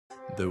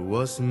There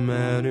was a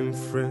man in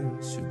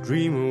France who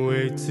dreamed a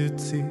way to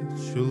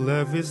teach, who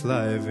left his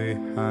life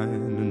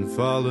behind and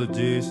followed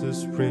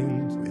Jesus'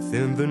 print.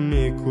 Within the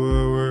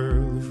Negro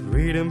world of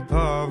greed and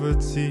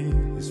poverty,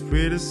 he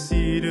spread a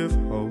seed of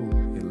hope,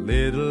 he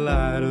lit a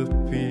light of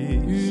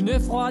peace. Une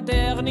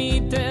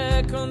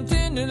fraternité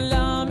continue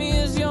la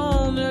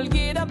mission, ne le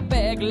guide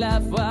avec la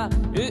foi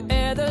et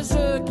aide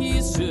ceux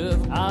qui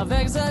souffrent.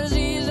 Avec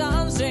celle-ci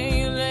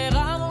j'enseigne, les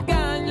rameaux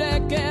gagnent le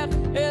cœur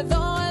et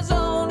ont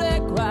raison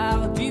de croire.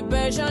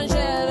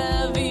 Changer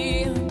la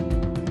vie.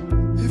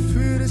 If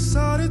he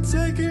decided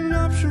taking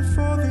option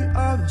for the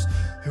others,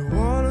 he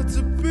wanted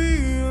to be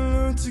and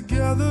learn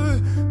together,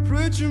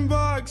 preaching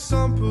by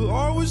example,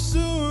 always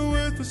doing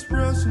with his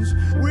presence.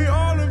 We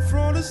all learn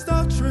from the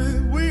Star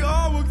Trek, we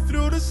all walk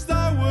through the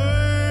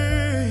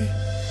Starway.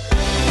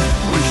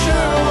 We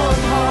share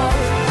one heart,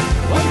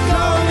 one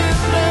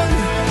commitment,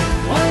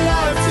 one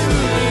life to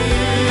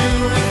live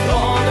with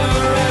all the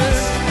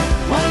rest.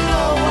 One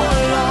love,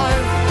 one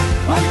life,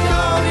 one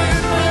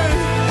commitment,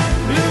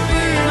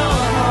 living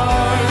our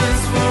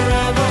hearts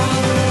forever.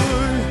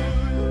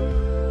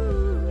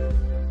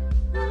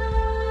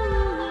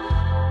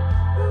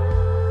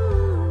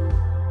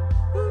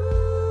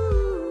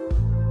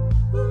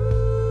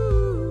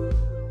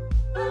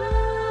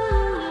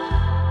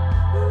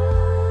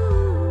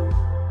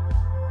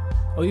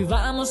 Hoy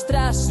vamos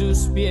tras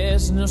sus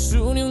pies, nos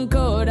une un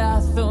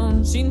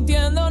corazón,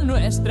 sintiendo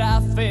nuestra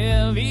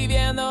fe,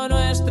 viviendo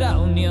nuestra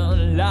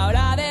unión. La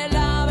hora de